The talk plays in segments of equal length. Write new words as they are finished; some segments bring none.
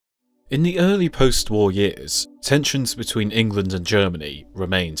In the early post-war years, tensions between England and Germany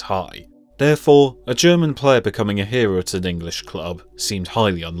remained high. Therefore, a German player becoming a hero at an English club seemed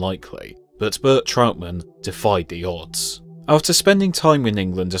highly unlikely, but Bert Trautmann defied the odds. After spending time in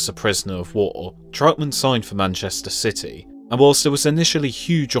England as a prisoner of war, Trautmann signed for Manchester City, and whilst there was initially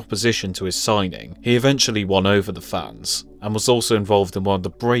huge opposition to his signing, he eventually won over the fans, and was also involved in one of the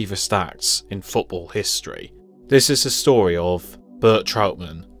bravest acts in football history. This is the story of Bert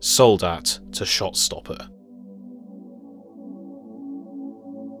Trautmann, Soldat to Shotstopper.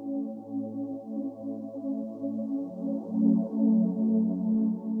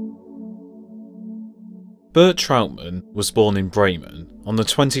 Bert Trautmann was born in Bremen on the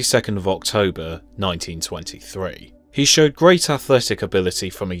 22nd of October 1923. He showed great athletic ability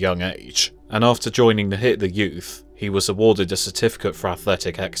from a young age, and after joining the Hitler Youth, he was awarded a certificate for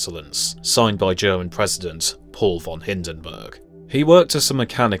athletic excellence, signed by German President Paul von Hindenburg. He worked as a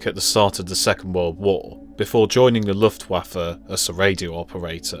mechanic at the start of the Second World War, before joining the Luftwaffe as a radio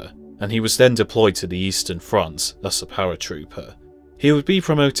operator, and he was then deployed to the Eastern Front as a paratrooper. He would be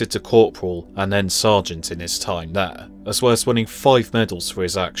promoted to corporal and then sergeant in his time there, as well as winning 5 medals for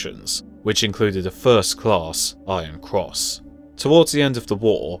his actions, which included a first-class Iron Cross. Towards the end of the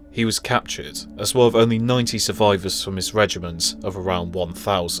war, he was captured, as one of only 90 survivors from his regiment of around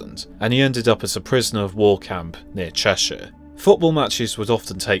 1,000, and he ended up as a prisoner of war camp near Cheshire. Football matches would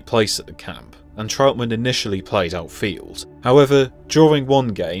often take place at the camp, and Trautmann initially played outfield. However, during one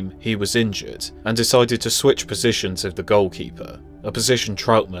game, he was injured, and decided to switch positions with the goalkeeper, a position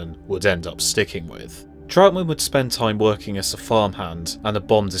Trautmann would end up sticking with. Trautmann would spend time working as a farmhand and a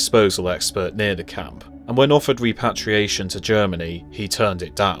bomb disposal expert near the camp, and when offered repatriation to Germany, he turned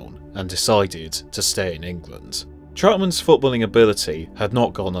it down and decided to stay in England. Trautmann's footballing ability had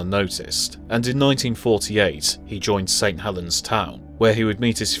not gone unnoticed, and in 1948 he joined St Helens Town, where he would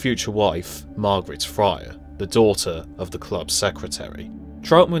meet his future wife, Margaret Fryer, the daughter of the club's secretary.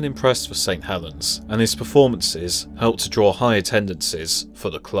 Trautmann impressed for St Helens, and his performances helped to draw high attendances for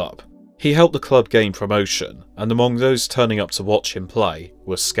the club. He helped the club gain promotion, and among those turning up to watch him play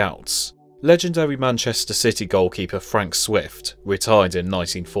were scouts. Legendary Manchester City goalkeeper Frank Swift retired in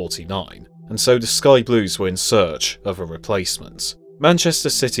 1949, and so the Sky Blues were in search of a replacement. Manchester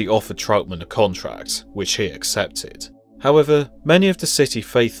City offered Trautmann a contract, which he accepted. However, many of the City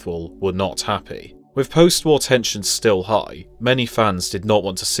faithful were not happy. With post-war tensions still high, many fans did not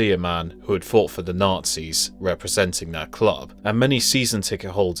want to see a man who had fought for the Nazis representing their club, and many season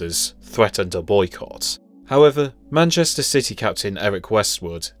ticket holders threatened a boycott. However, Manchester City captain Eric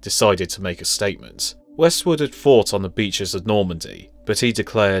Westwood decided to make a statement. Westwood had fought on the beaches of Normandy, but he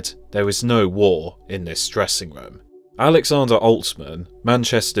declared, "There is no war in this dressing room." Alexander Altman,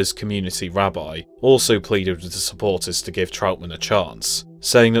 Manchester's community rabbi, also pleaded with the supporters to give Trautmann a chance,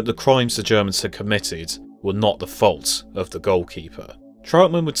 saying that the crimes the Germans had committed were not the fault of the goalkeeper.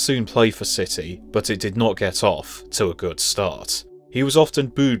 Trautmann would soon play for City, but it did not get off to a good start. He was often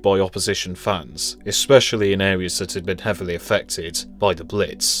booed by opposition fans, especially in areas that had been heavily affected by the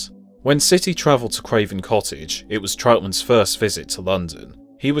Blitz. When City travelled to Craven Cottage, it was Trautmann's first visit to London.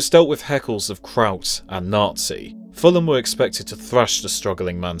 He was dealt with heckles of Kraut and Nazi. Fulham were expected to thrash the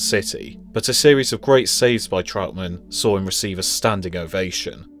struggling Man City, but a series of great saves by Trautmann saw him receive a standing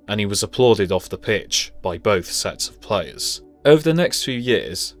ovation, and he was applauded off the pitch by both sets of players. Over the next few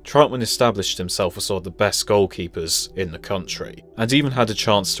years, Trautmann established himself as one of the best goalkeepers in the country, and even had a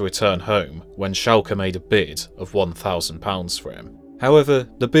chance to return home when Schalke made a bid of £1,000 for him. However,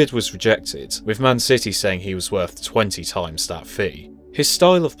 the bid was rejected, with Man City saying he was worth 20 times that fee. His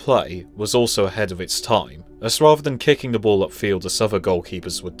style of play was also ahead of its time, as rather than kicking the ball upfield as other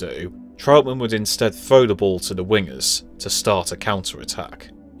goalkeepers would do, Trautmann would instead throw the ball to the wingers to start a counter-attack.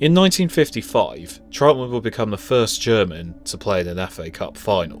 In 1955, Trautmann would become the first German to play in an FA Cup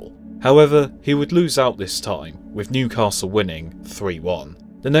final. However, he would lose out this time, with Newcastle winning 3-1.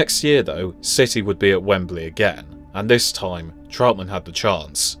 The next year though, City would be at Wembley again, and this time, Trautmann had the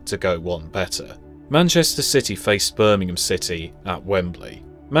chance to go one better. Manchester City faced Birmingham City at Wembley.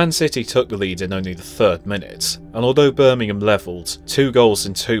 Man City took the lead in only the 3rd minute, and although Birmingham levelled, 2 goals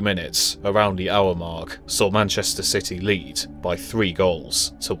in 2 minutes around the hour mark saw Manchester City lead by 3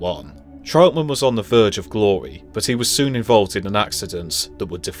 goals to 1. Trautmann was on the verge of glory, but he was soon involved in an accident that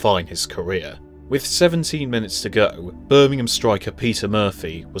would define his career. With 17 minutes to go, Birmingham striker Peter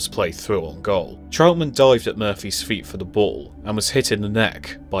Murphy was played through on goal. Trautmann dived at Murphy's feet for the ball and was hit in the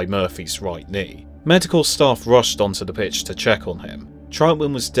neck by Murphy's right knee. Medical staff rushed onto the pitch to check on him.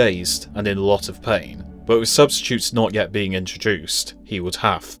 Trautmann was dazed and in a lot of pain, but with substitutes not yet being introduced, he would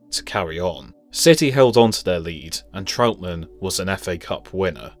have to carry on. City held on to their lead, and Trautmann was an FA Cup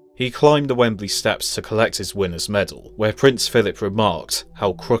winner. He He climbed the Wembley steps to collect his winner's medal, where Prince Philip remarked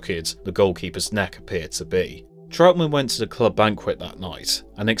how crooked the goalkeeper's neck appeared to be. Trautmann went to the club banquet that night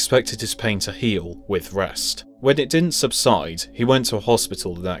and expected his pain to heal with rest. When it didn't subside, he went to a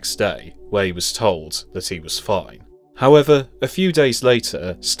hospital the next day, where he was told that he was fine. However, a few days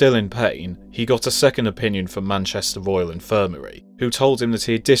later, still in pain, he got a second opinion from Manchester Royal Infirmary, who told him that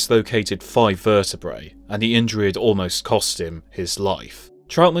he had dislocated 5 vertebrae and the injury had almost cost him his life.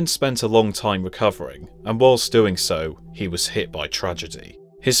 Trautmann spent a long time recovering, and whilst doing so, he was hit by tragedy.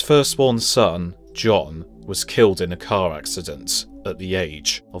 His firstborn son, John, was killed in a car accident at the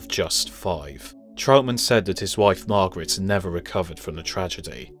age of just 5. Trautmann said that his wife Margaret never recovered from the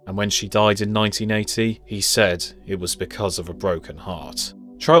tragedy, and when she died in 1980, he said it was because of a broken heart.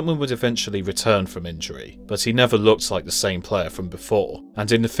 Trautmann would eventually return from injury, but he never looked like the same player from before,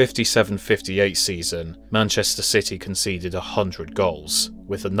 and in the 57-58 season, Manchester City conceded 100 goals,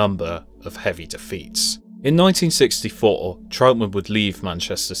 with a number of heavy defeats. In 1964, Trautmann would leave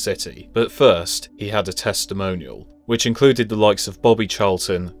Manchester City, but first he had a testimonial, which included the likes of Bobby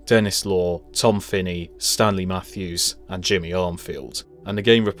Charlton, Dennis Law, Tom Finney, Stanley Matthews and Jimmy Armfield, and the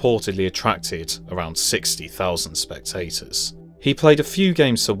game reportedly attracted around 60,000 spectators. He played a few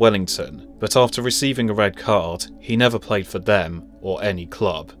games for Wellington, but after receiving a red card, he never played for them or any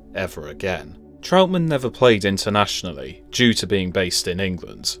club ever again. Trautmann never played internationally due to being based in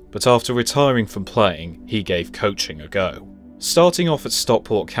England, but after retiring from playing, he gave coaching a go. Starting off at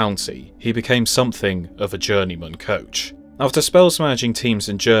Stockport County, he became something of a journeyman coach. After spells managing teams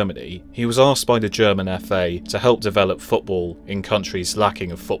in Germany, he was asked by the German FA to help develop football in countries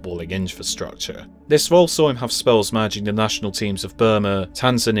lacking of footballing infrastructure. This role saw him have spells managing the national teams of Burma,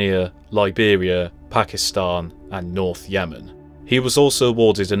 Tanzania, Liberia, Pakistan and North Yemen. He was also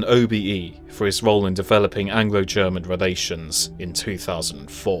awarded an OBE for his role in developing Anglo-German relations in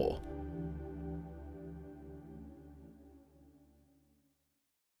 2004.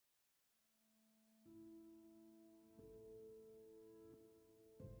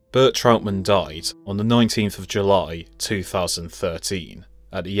 Bert Trautmann died on the 19th of July 2013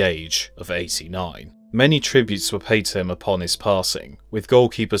 at the age of 89. Many tributes were paid to him upon his passing, with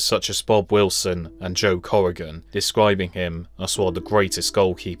goalkeepers such as Bob Wilson and Joe Corrigan describing him as one of the greatest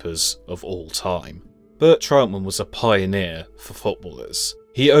goalkeepers of all time. Bert Trautmann was a pioneer for footballers.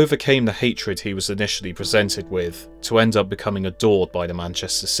 He overcame the hatred he was initially presented with to end up becoming adored by the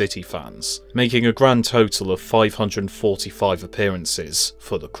Manchester City fans, making a grand total of 545 appearances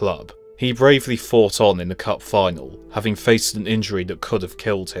for the club. He bravely fought on in the cup final, having faced an injury that could have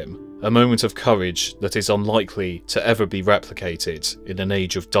killed him, a moment of courage that is unlikely to ever be replicated in an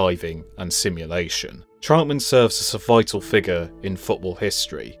age of diving and simulation. Trautmann serves as a vital figure in football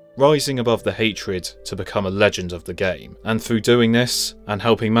history, rising above the hatred to become a legend of the game, and through doing this, and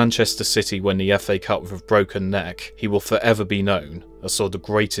helping Manchester City win the FA Cup with a broken neck, he will forever be known as one of the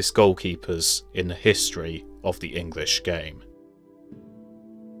greatest goalkeepers in the history of the English game.